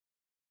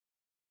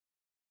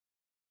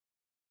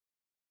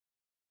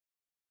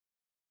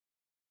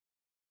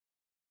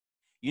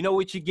You know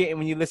what you're getting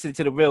when you listen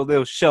to the Real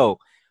Leel Show.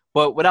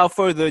 But without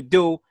further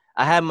ado,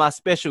 I have my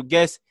special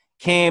guest,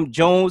 Cam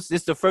Jones.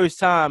 This is the first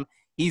time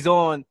he's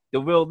on the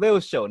Real Leel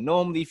Show.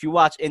 Normally, if you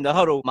watch In the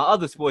Huddle, my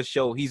other sports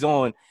show, he's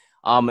on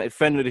a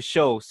friend of the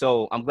show.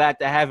 So I'm glad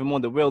to have him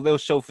on the Real Leel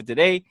Show for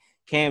today.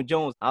 Cam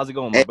Jones, how's it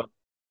going, my brother?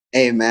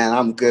 Hey, man,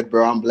 I'm good,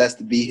 bro. I'm blessed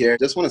to be here.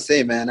 Just want to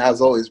say, man, as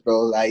always,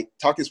 bro, like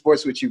talking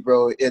sports with you,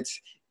 bro,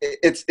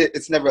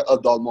 it's never a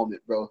dull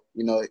moment, bro.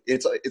 You know,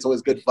 it's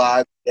always good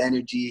vibe,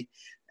 energy.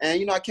 And,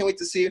 you know, I can't wait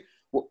to see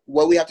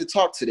what we have to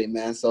talk today,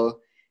 man. So,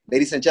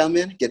 ladies and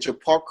gentlemen, get your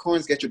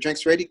popcorns, get your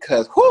drinks ready,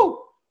 because,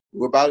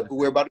 we're about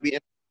to be in a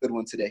good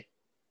one today.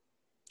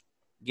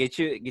 Get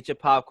your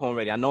popcorn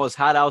ready. I know it's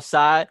hot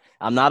outside.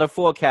 I'm not a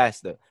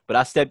forecaster, but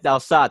I stepped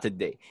outside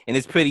today, and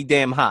it's pretty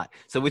damn hot.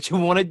 So what you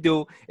want to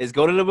do is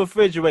go to the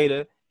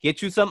refrigerator,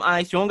 get you some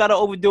ice. You don't got to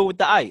overdo it with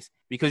the ice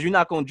because you're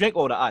not going to drink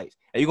all the ice,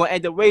 and you're going to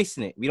end up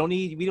wasting it. We don't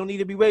need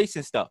to be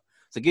wasting stuff.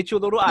 So get you a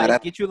little ice,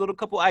 get you a little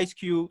couple ice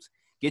cubes,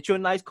 get you a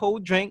nice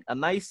cold drink, a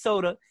nice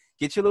soda,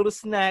 get you a little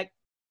snack.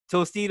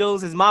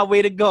 Tostitos is my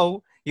way to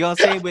go. You know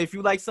what I'm saying? But if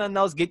you like something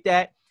else, get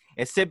that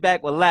and sit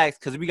back, relax,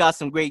 because we got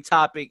some great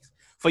topics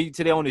for you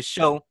today on the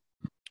show.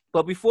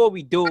 But before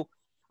we do,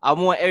 I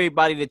want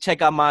everybody to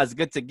check out my It's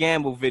Good to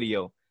Gamble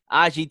video,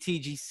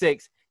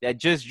 IGTG6, that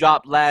just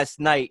dropped last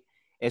night.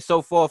 And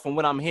so far, from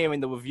what I'm hearing,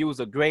 the reviews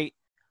are great.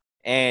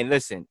 And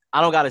listen, I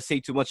don't got to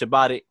say too much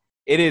about it.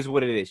 It is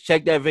what it is.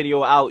 Check that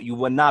video out. You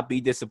will not be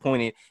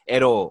disappointed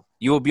at all.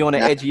 You will be on the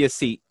edge of your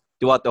seat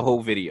throughout the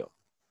whole video.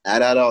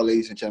 Not at all,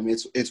 ladies and gentlemen.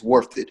 It's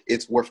worth it.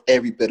 It's worth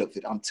every bit of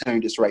it. I'm telling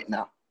you this right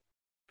now.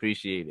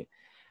 Appreciate it.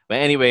 But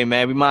anyway,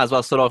 man, we might as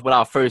well start off with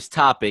our first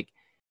topic,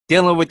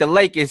 dealing with the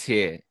Lakers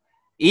here.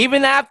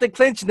 Even after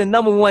clinching the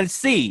 #1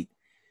 seed,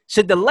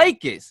 should the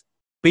Lakers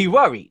be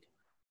worried?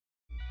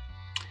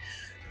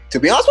 To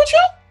be honest with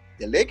you,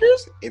 the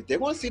Lakers, if they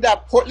want to see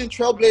that Portland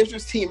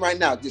Trailblazers team right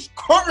now, this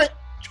current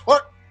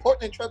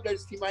Portland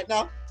Trailblazers team right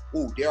now,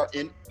 they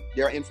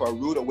are in for a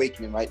rude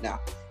awakening right now.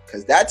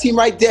 Because that team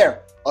right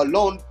there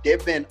alone,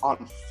 they've been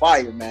on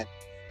fire, man.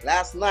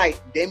 Last night,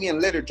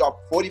 Damian Lillard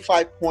dropped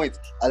 45 points,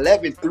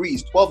 11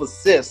 threes, 12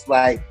 assists.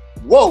 Like,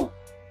 whoa.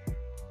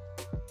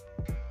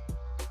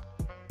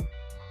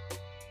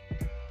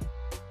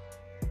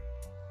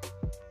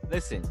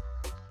 Listen,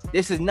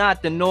 this is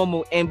not the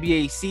normal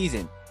NBA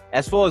season.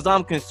 As far as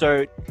I'm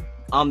concerned,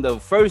 the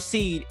first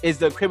seed is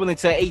the equivalent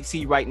to 8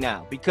 seed right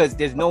now because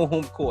there's no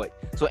home court.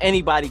 So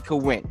anybody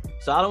could win.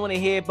 So I don't want to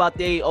hear about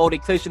they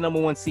clinched the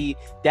 #1 seed.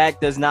 That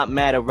does not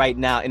matter right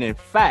now. And in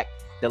fact,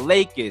 the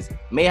Lakers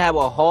may have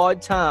a hard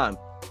time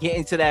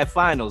getting to that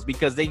finals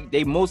because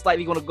they most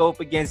likely going to go up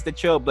against the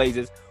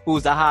Trailblazers,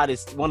 who's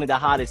one of the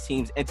hottest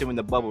teams entering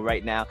the bubble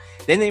right now.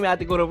 Then they may have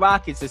to go to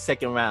Rockets the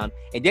second round.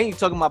 And then you're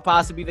talking about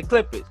possibly the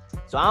Clippers.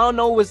 So I don't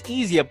know what's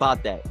easy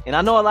about that. And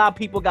I know a lot of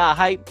people got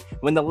hyped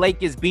when the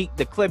Lakers beat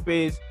the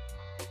Clippers.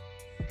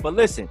 But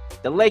listen,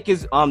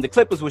 the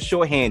Clippers were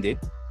shorthanded.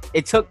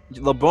 It took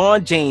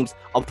LeBron James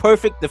a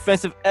perfect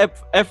defensive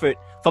effort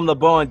from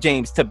LeBron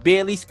James to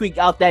barely squeak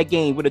out that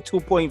game with a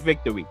 2-point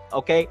victory,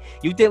 okay?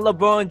 You think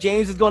LeBron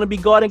James is going to be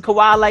guarding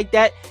Kawhi like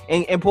that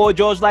and Paul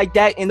George like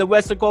that in the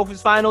Western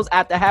Conference Finals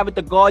after having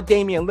to guard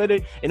Damian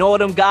Lillard and all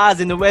them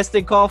guys in the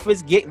Western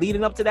Conference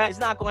leading up to that? It's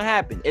not going to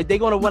happen. They're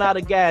going to run out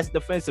of gas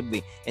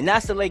defensively, and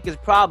that's the Lakers'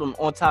 problem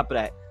on top of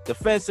that.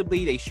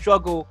 Defensively, they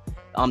struggle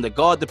to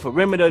guard the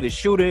perimeter, the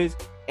shooters,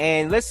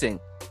 and listen,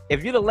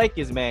 if you're the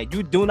Lakers, man,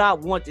 you do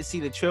not want to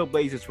see the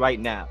Trailblazers right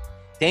now.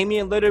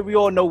 Damian Lillard, we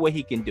all know what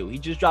he can do. He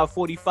just dropped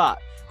 45.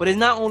 But it's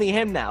not only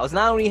him now. It's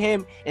not only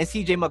him and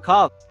CJ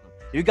McCollum.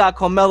 You got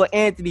Carmelo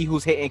Anthony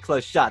who's hitting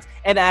clutch shots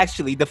and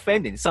actually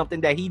defending,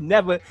 something that he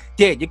never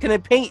did. You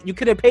couldn't pay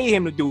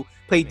him to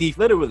play defense.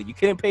 Literally, you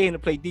couldn't pay him to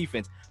play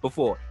defense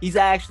before. He's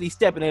actually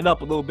stepping it up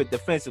a little bit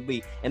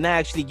defensively and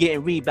actually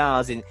getting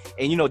rebounds and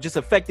just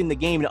affecting the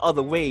game in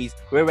other ways,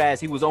 whereas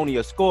he was only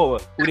a scorer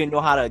who didn't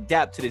know how to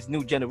adapt to this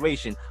new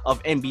generation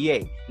of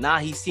NBA. Now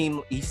he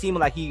seemed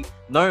like he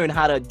learned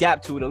how to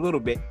adapt to it a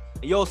little bit.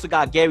 And you also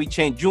got Gary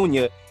Trent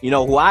Jr.,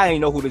 who I didn't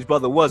know who this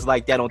brother was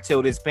like that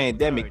until this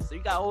pandemic. So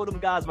you got all them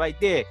guys right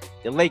there.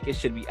 The Lakers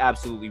should be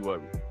absolutely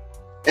worried.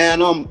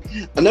 And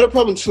another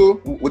problem too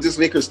with this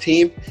Lakers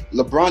team,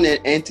 LeBron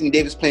and Anthony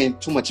Davis playing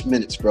too much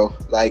minutes, bro.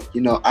 Like,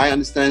 I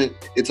understand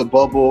it's a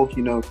bubble,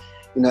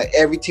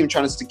 every team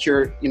trying to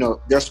secure,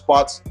 their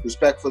spots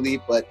respectfully,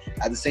 but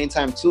at the same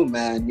time too,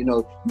 man,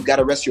 you got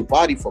to rest your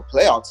body for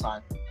playoff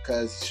time.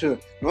 Because sure,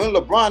 knowing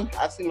LeBron,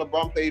 I've seen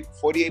LeBron play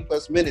 48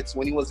 plus minutes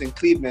when he was in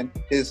Cleveland.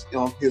 His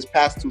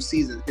last 2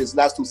 seasons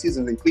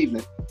in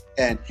Cleveland,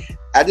 and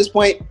at this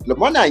point,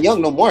 LeBron not young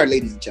no more,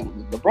 ladies and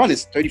gentlemen. LeBron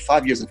is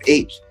 35 years of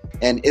age,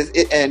 and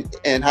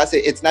I say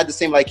it's not the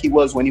same like he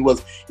was when he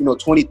was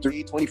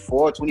 23,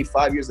 24,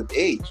 25 years of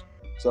age.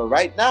 So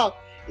right now,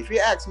 if you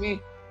ask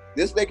me,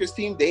 this Lakers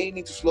team, they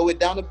need to slow it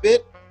down a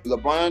bit.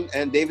 LeBron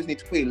and Davis need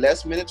to play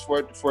less minutes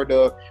for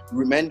the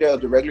remainder of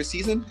the regular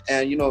season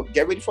and,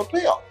 get ready for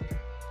playoff.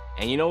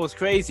 And you know what's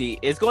crazy?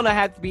 It's gonna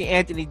have to be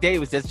Anthony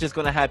Davis that's just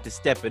gonna have to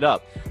step it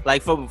up.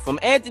 Like from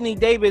Anthony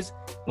Davis,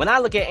 when I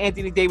look at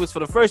Anthony Davis for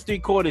the first 3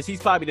 quarters,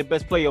 he's probably the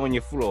best player on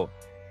your floor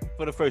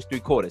for the first 3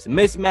 quarters.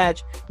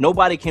 Mismatch,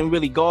 nobody can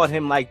really guard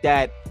him like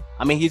that.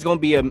 I mean, he's gonna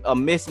be a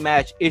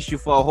mismatch issue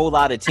for a whole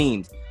lot of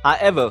teams.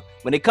 However,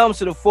 when it comes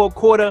to the 4th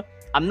quarter,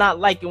 I'm not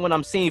liking what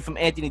I'm seeing from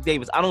Anthony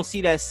Davis. I don't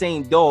see that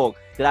same dog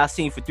that I've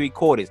seen for 3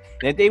 quarters.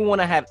 And if they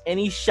want to have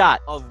any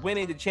shot of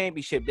winning the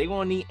championship, they're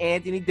going to need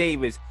Anthony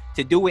Davis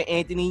to do what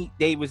Anthony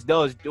Davis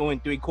does during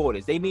 3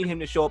 quarters. They need him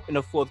to show up in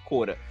the 4th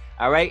quarter.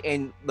 All right.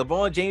 And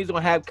LeBron James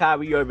don't have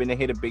Kyrie Irving to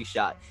hit a big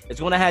shot. It's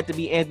going to have to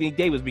be Anthony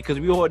Davis because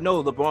we all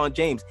know LeBron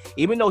James,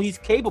 even though he's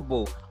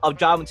capable of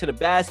driving to the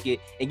basket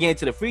and getting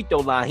to the free throw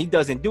line, he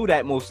doesn't do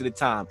that most of the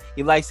time.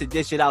 He likes to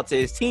dish it out to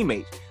his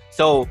teammates.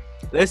 So,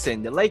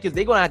 listen, the Lakers,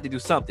 they're going to have to do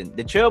something.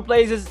 The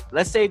Trailblazers,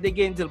 let's say if they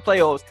get into the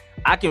playoffs,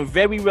 I can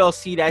very well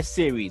see that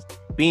series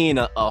being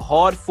a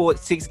hard-fought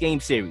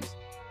 6-game series.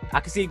 I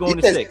can see it going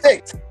to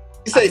 6.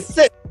 You say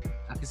 6.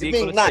 I can see it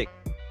going to 6.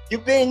 You're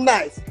being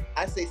nice.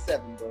 I say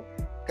 7, bro.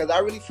 Because I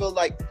really feel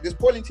like this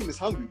Portland team is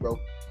hungry, bro.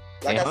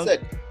 Like I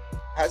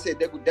said,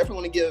 they would definitely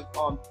want to give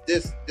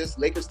this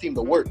Lakers team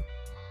the work.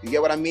 You get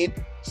what I mean?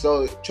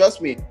 So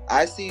trust me,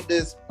 I see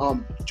this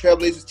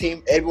Trailblazers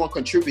team, everyone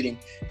contributing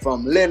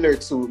from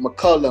Leonard to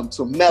McCollum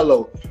to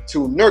Melo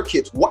to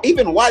Nurkic,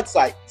 even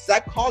Whiteside,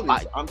 Zach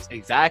Collins.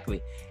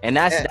 Exactly. And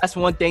that's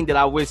one thing that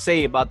I would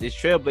say about this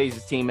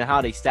Trailblazers team and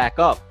how they stack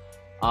up.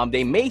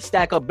 They may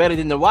stack up better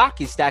than the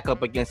Rockets stack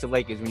up against the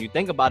Lakers when you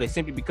think about it,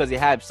 simply because they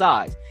have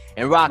size.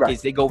 And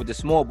Rockets, they go with the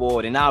small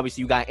board, and obviously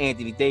you got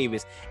Anthony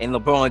Davis and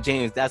LeBron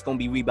James. That's going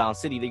to be rebound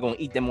city. They're going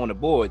to eat them on the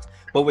boards.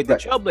 But with the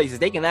Trailblazers,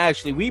 they can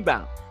actually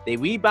rebound. They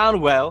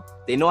rebound well.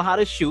 They know how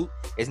to shoot.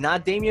 It's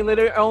not Damian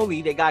Lillard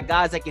only. They got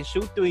guys that can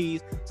shoot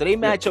threes, so they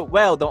match up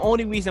well. The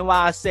only reason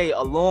why I say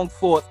a long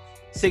 4th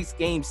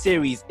 6-game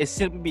series is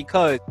simply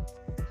because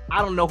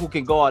I don't know who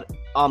can guard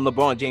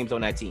LeBron James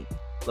on that team.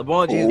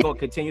 LeBron James is going to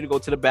continue to go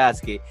to the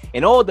basket.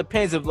 And all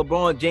depends if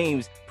LeBron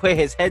James put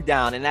his head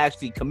down and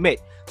actually commit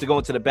to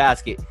going to the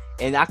basket.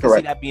 And I can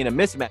see that being a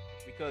mismatch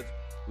because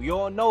we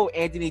all know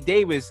Anthony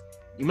Davis.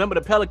 You remember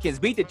the Pelicans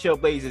beat the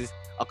Trailblazers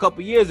a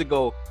couple years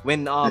ago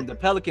when the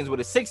Pelicans were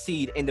the 6th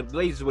seed and the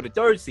Blazers were the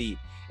 3rd seed.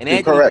 And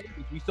Anthony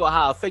Davis, we saw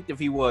how effective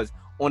he was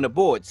on the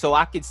board. So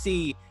I could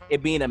see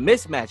it being a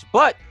mismatch.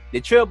 But the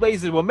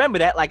Trailblazers remember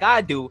that like I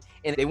do,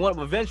 and they want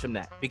revenge from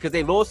that because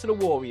they lost to the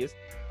Warriors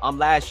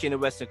last year in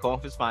the Western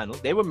Conference Finals.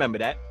 They remember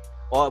that.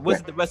 Or was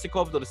it the Western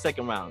Conference or the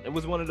 2nd round? It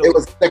was one of those. It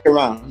was the 2nd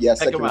round. Yeah,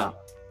 2nd round.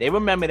 They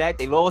remember that.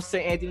 They lost to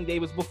Anthony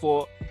Davis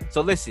before. So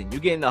listen,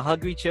 you're getting a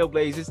hungry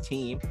Trailblazers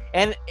team.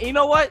 And you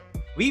know what?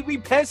 We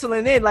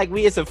penciling in like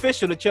it's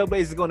official the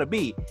Trailblazers are going to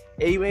be.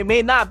 It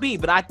may not be,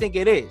 but I think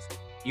it is.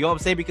 You know what I'm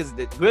saying? Because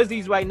the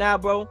Grizzlies right now,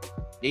 bro,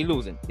 they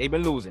losing. They've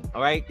been losing,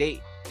 all right?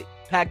 They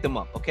pack them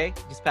up, okay?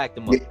 Just pack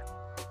them up.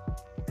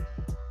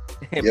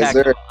 Yes,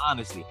 sir.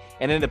 Honestly.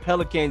 And then the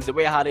Pelicans, the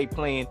way how they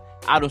playing,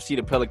 I don't see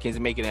the Pelicans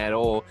making it at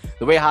all.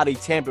 The way how they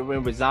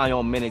tampering with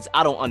Zion minutes,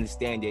 I don't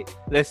understand it.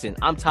 Listen,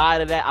 I'm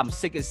tired of that. I'm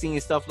sick of seeing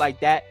stuff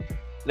like that.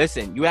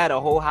 Listen, you had a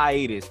whole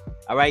hiatus.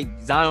 All right,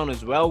 Zion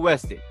is well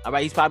rested. All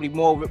right, he's probably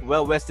more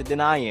well rested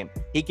than I am.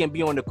 He can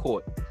be on the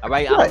court. All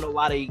right, I don't know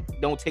why they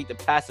don't take the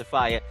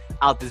pacifier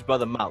out this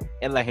brother mouth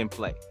and let him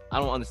play. I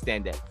don't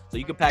understand that. So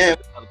you can pack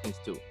up the Pelicans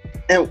too.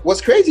 And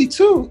what's crazy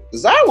too,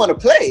 Zion want to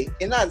play,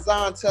 and not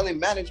Zion telling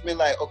management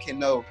like, okay,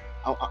 no,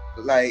 I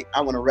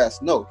want to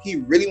rest. No, he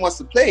really wants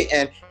to play,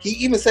 and he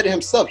even said it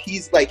himself.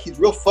 He's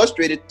real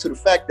frustrated to the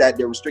fact that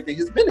they're restricting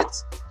his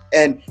minutes.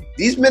 And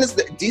these minutes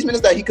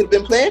that he could have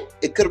been playing,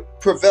 it could have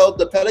prevailed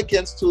the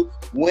Pelicans to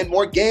win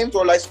more games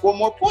or like score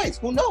more points.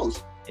 Who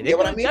knows? And they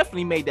would have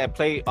definitely made that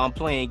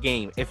playing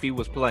game if he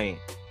was playing.